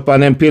can them out on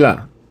them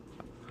pillar.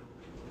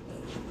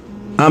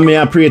 And me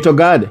a pray to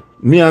God.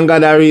 Me and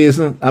God a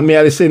reason. And me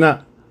a the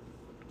sinner.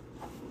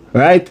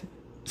 Right?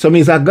 So me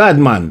is a God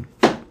man.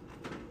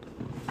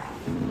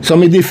 So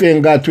me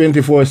defend God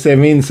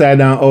 24/7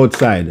 inside and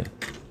outside.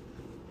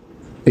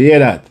 You hear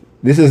that?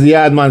 This is the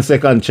Yardman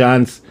second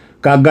chance.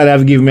 Because God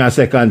have given me a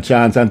second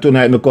chance. And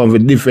tonight me come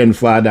with different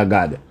Father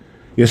God.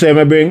 You see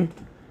me bring?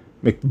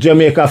 My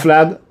Jamaica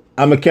flag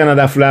and my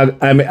Canada flag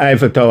and my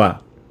Eiffel Tower.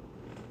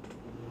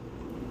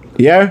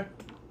 Yeah?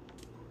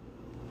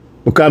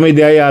 Because me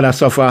there I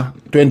suffer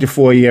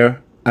 24 years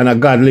and a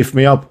God lift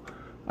me up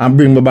and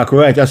bring me back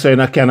right as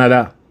in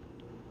Canada.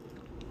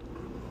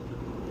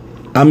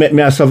 And make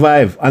me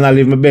survive and I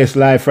live my best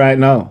life right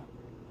now.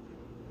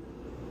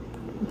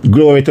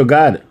 Glory to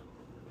God.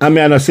 And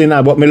me a no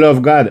sinner, but me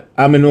love God.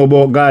 And me know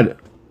about God.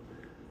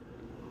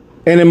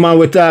 Any man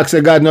we talk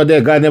say God not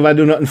there, God never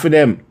do nothing for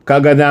them.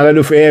 Because God never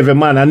do for every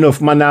man.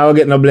 Enough man now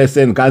get no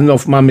blessing. Because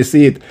enough man me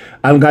see it.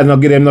 And God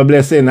not give them no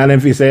blessing. And then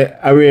if he say,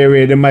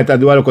 array, they might do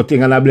a little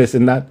thing and a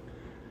blessing that.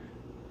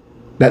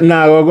 That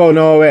now will go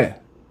nowhere.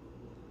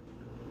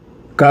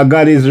 Because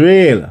God is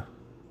real.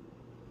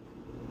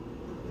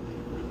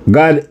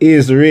 God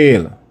is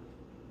real.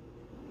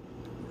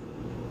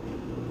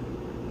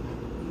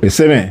 You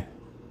see me?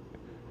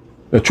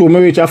 The truth me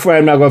reach a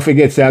foreign, I'm going to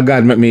forget say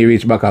God make me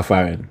reach back a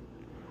foreign.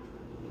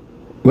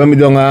 When me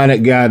down on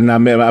that garden,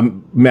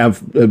 I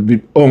have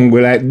be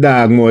hungry like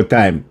dog more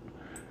time.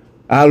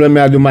 All when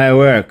I do my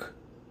work,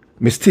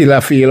 me still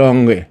I feel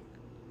hungry.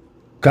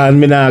 Because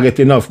me not get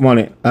enough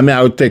money. And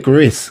I would take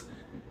risk.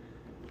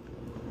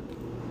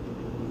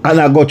 And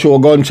I go through a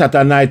gunshot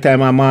at night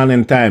time and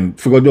morning time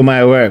to go do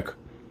my work.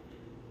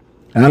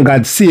 And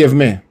God save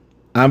me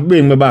and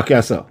bring me back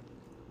here, sir.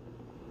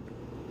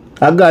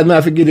 And God may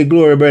have to give the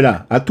glory,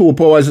 brother. There are 2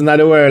 powers in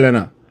the world, you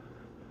know.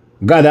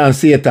 God and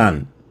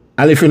Satan.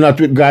 And if you're not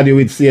with God, you're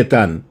with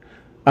Satan.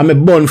 I'm a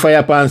bonfire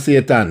upon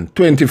Satan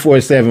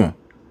 24/7.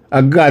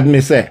 And God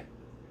me say.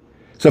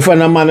 So for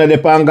the man that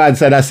upon God's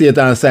side and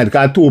Satan's side,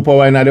 because 2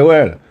 powers in the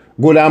world.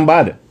 Good and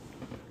bad.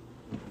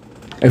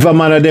 If a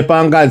man is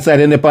upon God's side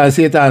and upon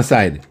Satan's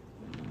side.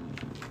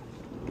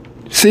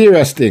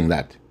 Serious thing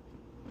that.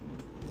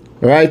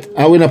 Right?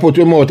 And we don't put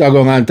remote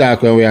around and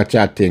talk when we are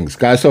chat things.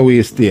 Because so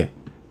we stay.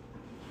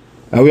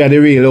 And we are the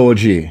real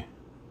OG. You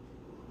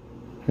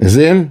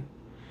see?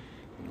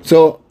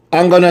 So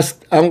I'm gonna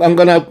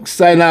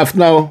sign off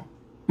now.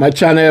 My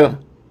channel.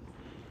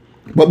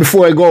 But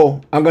before I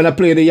go, I'm gonna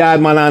play the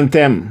Yardman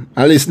anthem.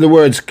 And listen to the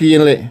words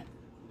keenly.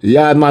 The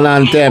Yardman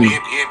anthem. Hip,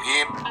 hip,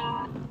 hip.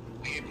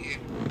 Hip,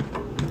 hip.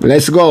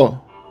 Let's go.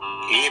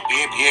 Hip,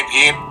 hip, hip,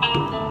 hip.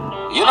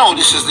 You know,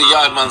 this is the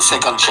Yardman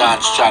Second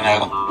Chance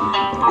channel.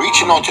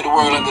 Reaching out to the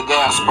world and the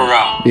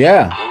diaspora.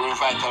 Yeah. We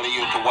invite all of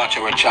you to watch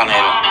our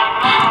channel.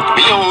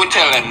 We will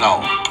tell them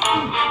now.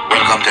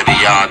 Welcome to the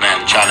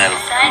Yardman channel.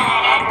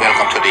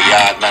 Welcome to the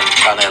Yardman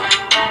channel.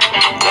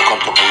 Welcome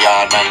to the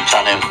Yardman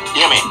channel.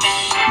 Hear me?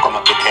 Come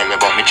and tell you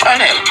about my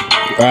channel.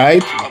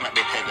 Right. Come and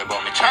tell you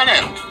about my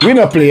channel. We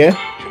not play.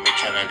 My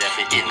channel there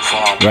for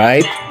inform.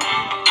 Right.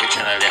 My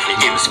channel there for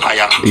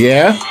inspire.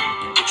 Yeah.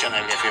 My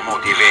channel there for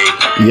motivate.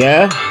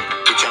 Yeah.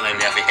 My channel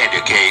there for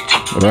educate.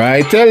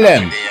 Right. Tell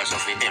them.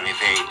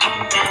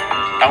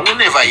 And we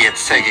never yet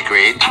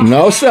segregate.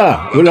 No, sir.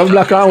 We love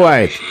black and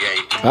white.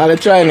 All the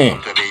Chinese.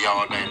 To the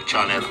Yardman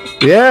channel.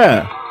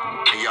 Yeah.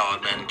 The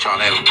Yardman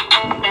channel.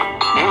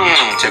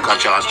 Take a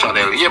chance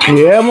channel. Yeah,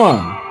 Yeah,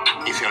 man.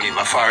 if you live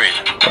a foreign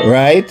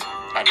Right.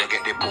 and you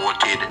get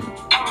deported,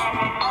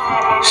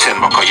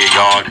 send back to your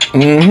yard.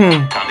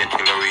 Mm-hmm. And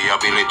until you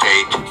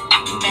rehabilitate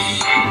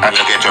and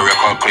you get your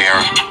record clear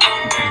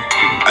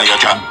and you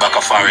drop back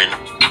a foreign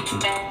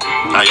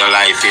and your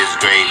life is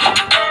great.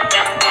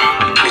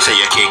 Me say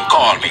you can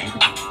call me.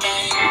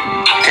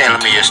 Tell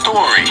me your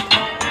story.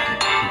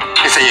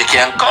 Me say you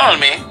can call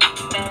me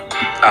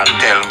and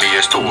tell me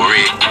your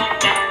story.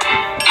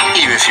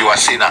 Even if you are a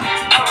sinner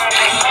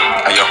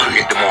and you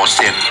create the more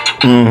sin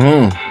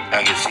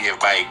and you saved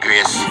by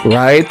grace.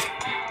 Right.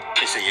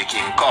 Me say you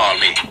can call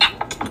me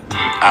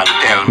and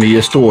tell Me me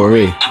your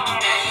story.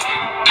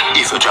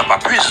 if you drop a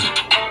prison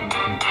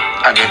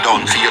and you're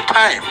done for your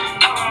time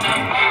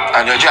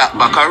and you drop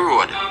back a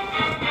road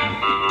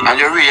and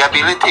you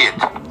rehabilitate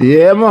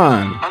Yeah,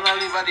 man. and I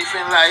live a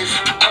different life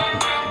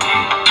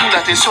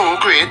that is so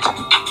great.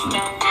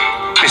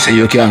 Me say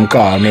You can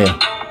call me.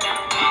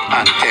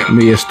 and tell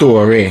Me your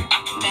story.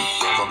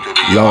 come to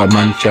the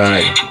Yardman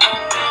channel.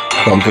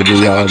 Come to the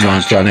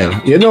Yardman channel.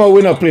 You know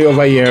we not play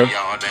over here.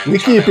 We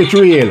keep it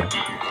real.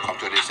 Come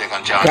to the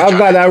second channel. Cause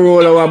God a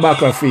roll our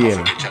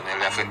battlefield. The channel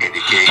have to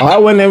educate.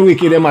 Or when them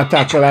wicked them a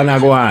tackle and a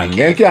go on.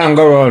 They can't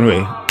go round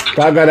way.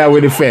 Cause God a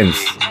with the fence.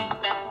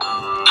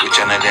 The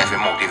channel have to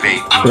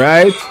motivate.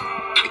 Right?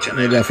 The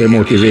channel They have to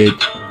motivate.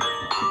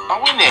 And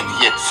we never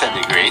yet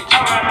segregate.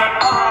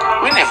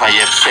 We never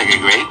yet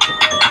segregate.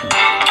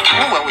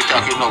 And when we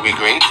talk, you know we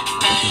great.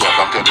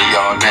 Welcome to the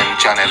Yardman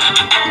channel.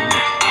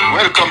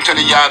 Welcome to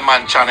the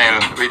Yardman channel,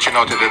 reaching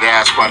out to the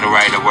diaspora and the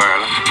wider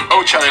world.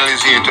 Our channel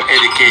is here to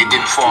educate,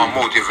 inform,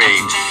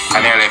 motivate,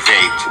 and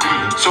elevate.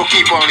 So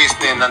keep on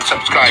listening and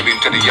subscribing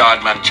to the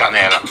Yardman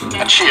channel,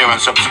 and share and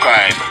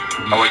subscribe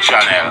our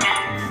channel.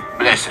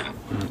 Blessing.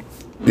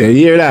 You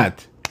hear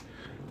that?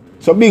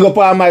 So big up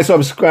all my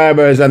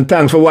subscribers and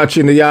thanks for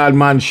watching the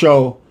Yardman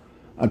show.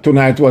 And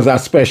tonight was a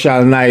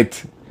special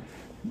night.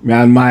 Me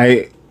and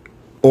my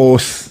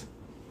host,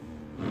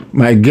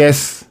 my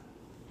guest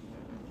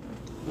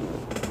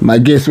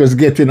was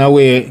getting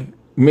away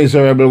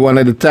miserable one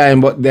at a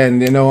time, but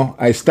then, you know,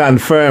 I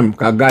stand firm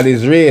because God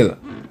is real.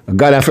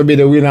 God has to be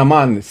the winner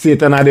man.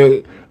 Satan are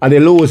the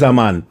loser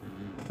man.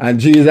 And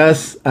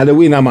Jesus are the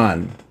winner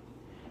man.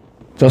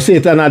 So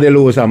Satan are the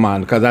loser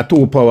man because there are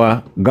two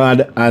power,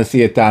 God and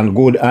Satan,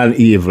 good and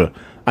evil.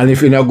 And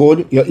if you're not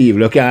good, you're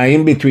evil. You can't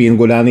in between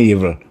good and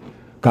evil.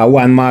 Because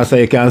one master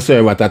you can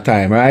serve at a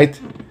time, right?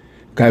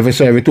 Because if you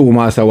serve two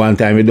masters one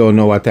time, you don't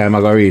know what time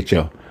I'm going to reach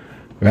you.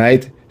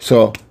 Right?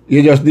 So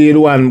you just need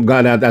one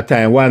God at a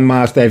time, one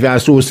master. If you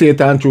choose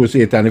Satan, choose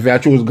Satan. If you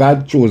choose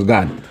God, choose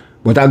God.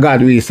 But a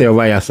God we serve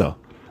by yourself.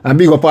 And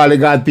big up all the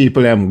God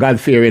people,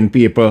 God-fearing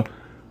people.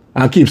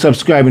 And keep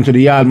subscribing to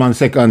the Yardman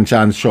Second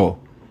Chance show.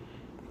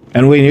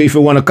 And if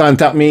you want to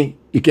contact me,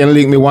 you can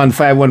link me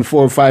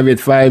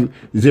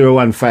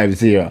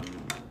 1514-585-0150.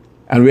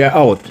 And we are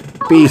out.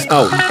 Peace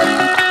out.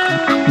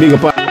 Big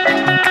up all